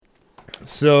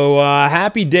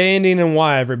Happy day ending and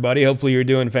why, everybody. Hopefully you're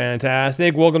doing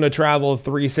fantastic. Welcome to Travel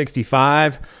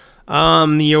 365.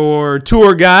 I'm your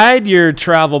tour guide, your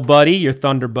travel buddy, your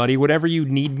thunder buddy, whatever you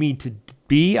need me to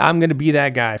be. I'm going to be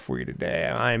that guy for you today.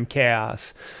 I'm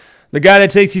Chaos, the guy that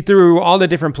takes you through all the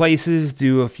different places,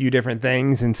 do a few different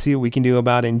things, and see what we can do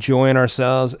about enjoying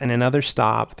ourselves. And another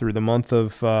stop through the month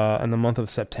of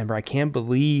September. I can't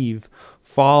believe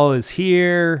fall is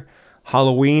here.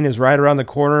 Halloween is right around the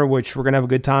corner, which we're going to have a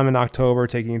good time in October,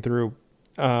 taking you through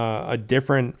a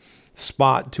different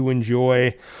spot to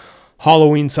enjoy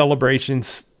Halloween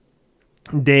celebrations,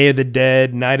 Day of the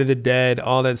Dead, Night of the Dead,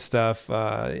 all that stuff,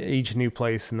 each new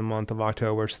place in the month of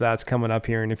October. So that's coming up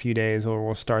here in a few days, or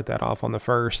we'll start that off on the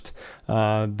 1st.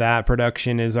 That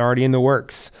production is already in the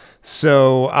works.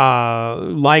 So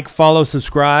like, follow,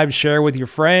 subscribe, share with your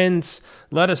friends.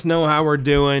 Let us know how we're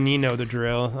doing. You know the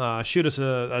drill. Shoot us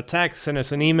a text, send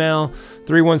us an email,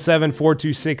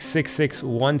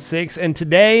 317-426-6616. And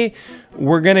today,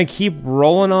 we're going to keep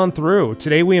rolling on through.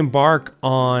 Today, we embark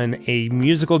on a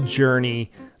musical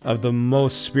journey of the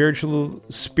most spiritually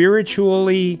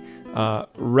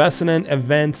resonant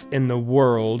events in the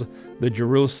world, the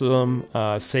Jerusalem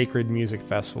Sacred Music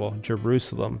Festival.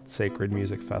 Jerusalem Sacred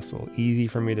Music Festival. Easy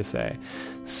for me to say.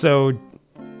 So,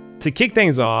 to kick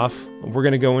things off, we're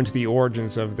going to go into the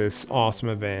origins of this awesome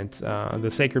event. The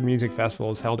Sacred Music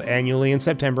Festival is held annually in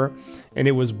September, and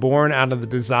it was born out of the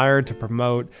desire to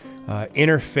promote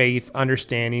interfaith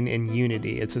understanding and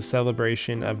unity. It's a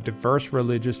celebration of diverse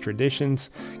religious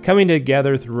traditions coming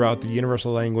together throughout the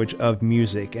universal language of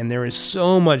music. And there is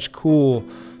so much cool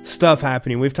stuff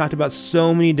happening. We've talked about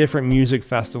so many different music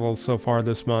festivals so far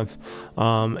this month,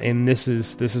 and this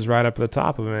is right up at the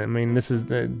top of it. I mean,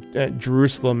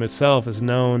 Jerusalem itself is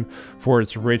known for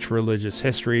its rich religious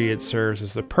history. It serves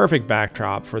as the perfect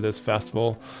backdrop for this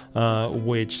festival,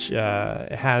 which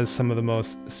has some of the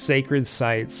most sacred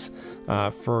sites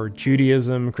for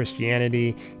Judaism,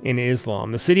 Christianity, and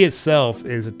Islam. The city itself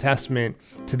is a testament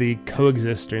to the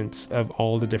coexistence of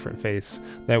all the different faiths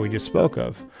that we just spoke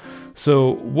of.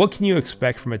 So what can you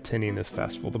expect from attending this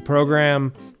festival? The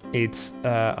program, it's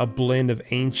a blend of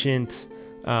ancient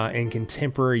and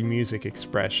contemporary music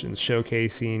expressions,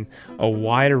 showcasing a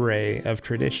wide array of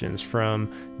traditions,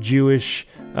 from Jewish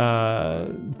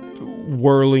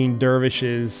whirling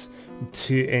dervishes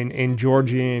and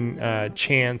Georgian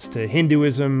chants to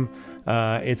Hinduism.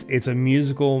 It's a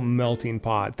musical melting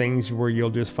pot, things where you'll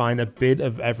just find a bit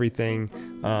of everything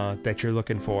that you're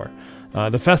looking for.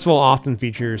 The festival often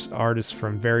features artists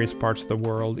from various parts of the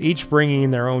world, each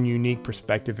bringing their own unique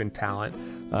perspective and talent.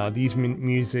 These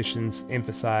musicians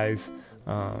emphasize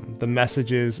the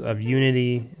messages of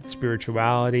unity,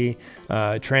 spirituality,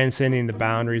 transcending the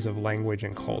boundaries of language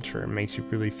and culture. It makes you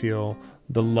really feel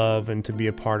the love and to be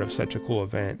a part of such a cool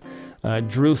event.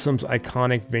 Jerusalem's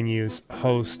iconic venues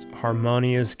host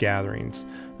harmonious gatherings.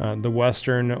 The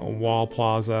Western Wall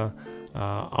Plaza,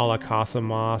 Al-Aqsa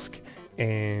Mosque,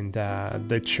 and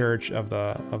the Church of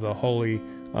the Holy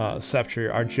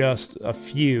Sepulchre are just a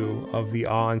few of the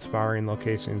awe-inspiring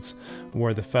locations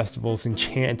where the festival's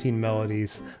enchanting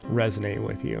melodies resonate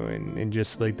with you, and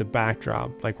just like the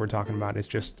backdrop, like we're talking about,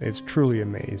 it's truly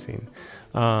amazing.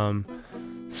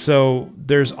 So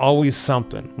there's always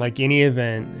something. Like any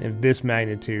event of this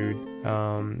magnitude,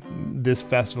 this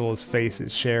festival has faced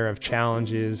its share of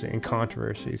challenges and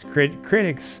controversies.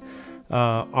 Critics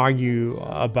argue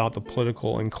about the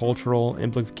political and cultural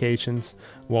implications,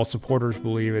 while supporters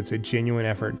believe it's a genuine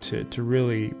effort to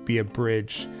really be a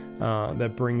bridge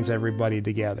that brings everybody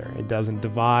together. It doesn't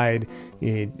divide.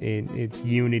 It's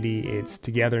unity. It's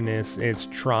togetherness. It's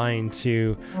trying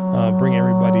to bring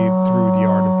everybody through the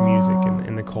art of music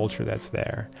and the culture that's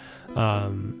there.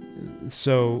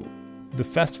 So the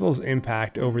festival's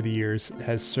impact over the years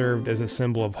has served as a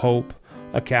symbol of hope,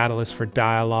 a catalyst for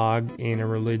dialogue in a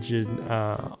religion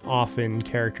often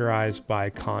characterized by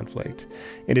conflict.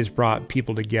 It has brought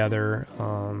people together.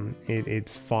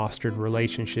 It's fostered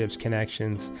relationships,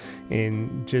 connections,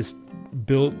 and just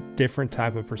built different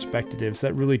type of perspectives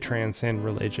that really transcend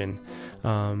religion.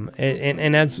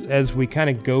 And as we kind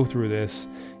of go through this,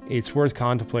 it's worth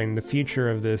contemplating the future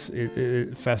of this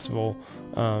festival.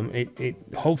 It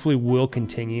hopefully will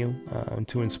continue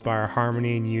to inspire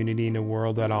harmony and unity in a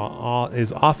world that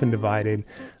is often divided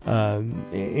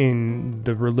in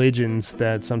the religions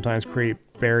that sometimes create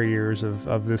barriers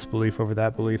of this belief over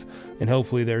that belief. And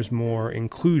hopefully there's more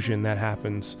inclusion that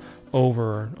happens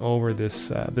over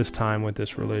this time with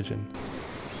this religion.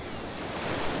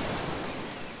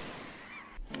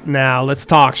 Now, let's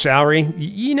talk, shall we?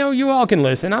 You all can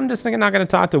listen. I'm just not going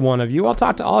to talk to one of you. I'll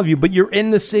talk to all of you, but you're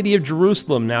in the city of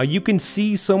Jerusalem now. You can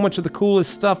see so much of the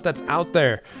coolest stuff that's out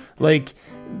there. Like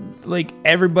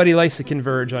everybody likes to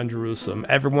converge on Jerusalem.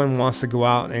 Everyone wants to go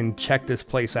out and check this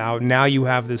place out. Now you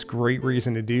have this great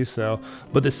reason to do so.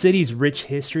 But the city's rich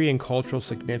history and cultural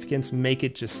significance make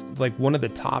it just like one of the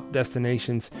top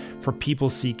destinations for people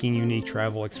seeking unique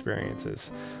travel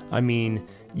experiences. I mean,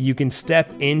 you can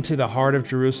step into the heart of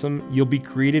Jerusalem. You'll be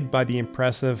greeted by the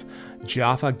impressive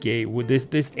Jaffa Gate with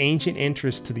this ancient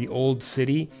entrance to the old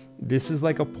city. This is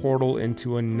like a portal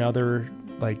into another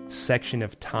section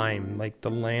of time, like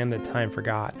the land that time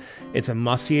forgot. It's a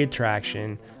must-see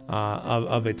attraction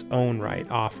of its own right,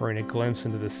 offering a glimpse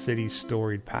into the city's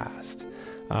storied past.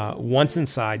 Once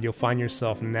inside, you'll find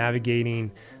yourself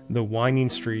navigating the winding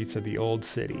streets of the old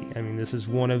city. I mean, this is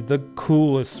one of the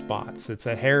coolest spots. It's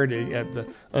a heritage,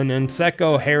 an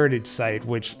UNESCO heritage site,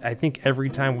 which I think every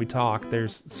time we talk,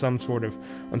 there's some sort of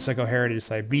UNESCO heritage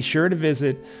site. Be sure to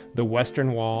visit the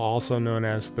Western Wall, also known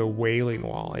as the Wailing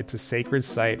Wall. It's a sacred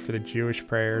site for the Jewish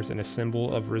prayers and a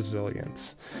symbol of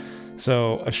resilience.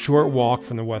 So a short walk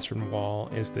from the Western Wall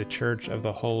is the Church of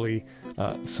the Holy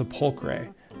Sepulchre.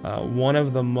 One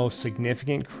of the most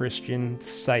significant Christian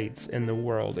sites in the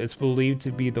world. It's believed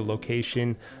to be the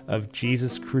location of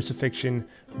Jesus' crucifixion,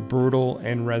 burial,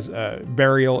 and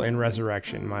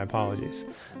resurrection. My apologies.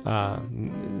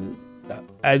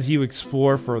 As you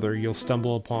explore further, you'll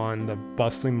stumble upon the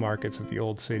bustling markets of the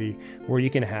old city, where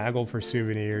you can haggle for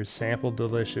souvenirs, sample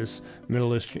delicious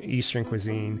Middle Eastern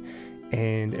cuisine,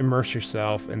 and immerse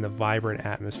yourself in the vibrant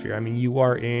atmosphere. I mean, you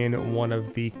are in one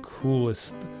of the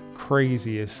coolest,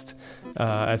 craziest,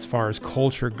 as far as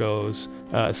culture goes,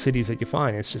 cities that you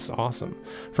find. It's just awesome.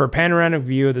 For a panoramic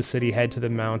view of the city, head to the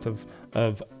Mount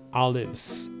of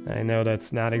Olives. I know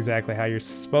that's not exactly how you're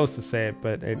supposed to say it,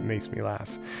 but it makes me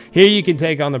laugh. Here you can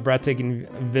take on the breathtaking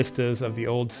vistas of the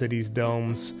old city's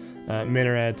domes,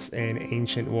 minarets, and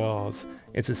ancient walls.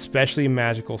 It's especially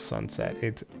magical sunset.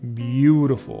 It's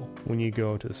beautiful when you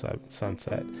go to the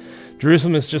sunset.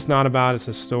 Jerusalem is just not about its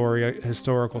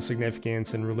historical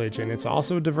significance and religion. It's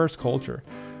also a diverse culture.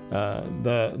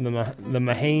 The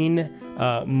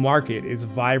Mahane market is a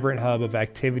vibrant hub of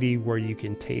activity where you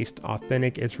can taste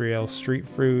authentic Israel street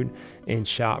food and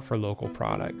shop for local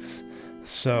products.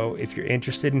 So if you're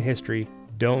interested in history,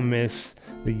 don't miss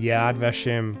the Yad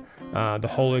Vashem,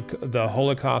 the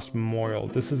Holocaust Memorial.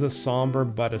 This is a somber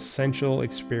but essential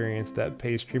experience that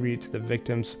pays tribute to the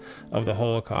victims of the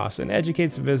Holocaust and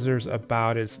educates visitors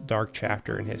about its dark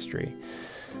chapter in history.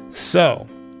 So,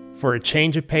 for a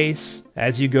change of pace,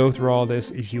 as you go through all this,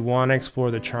 if you want to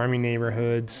explore the charming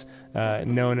neighborhoods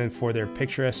known for their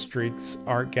picturesque streets,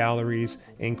 art galleries,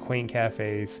 and quaint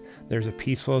cafes, there's a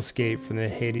peaceful escape from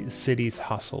the city's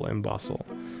hustle and bustle.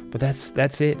 But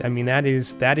that's it. I mean, that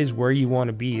is where you want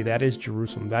to be. That is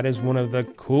Jerusalem. That is one of the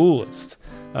coolest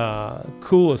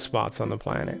spots on the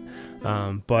planet.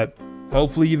 But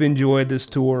hopefully you've enjoyed this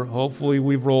tour. Hopefully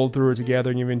we've rolled through it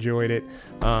together and you've enjoyed it.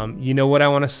 You know what I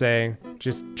want to say?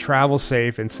 Just travel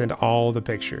safe and send all the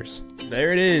pictures.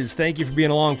 There it is. Thank you for being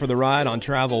along for the ride on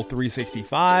Travel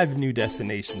 365, New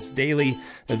Destinations Daily,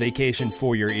 a vacation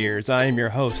for your ears. I am your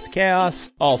host,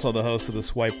 Chaos, also the host of the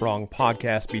Swipe Wrong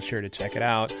podcast. Be sure to check it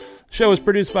out. The show is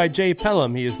produced by Jay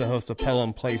Pelham. He is the host of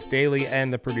Pelham Place Daily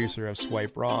and the producer of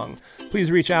Swipe Wrong. Please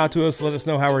reach out to us. Let us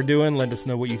know how we're doing. Let us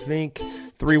know what you think.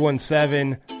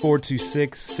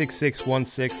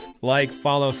 317-426-6616. Like,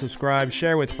 follow, subscribe,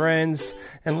 share with friends,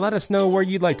 and let us know where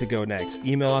you'd like to go next.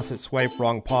 Email us at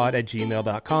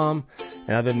swipewrongpod@gmail.com. And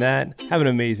other than that, have an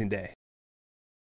amazing day.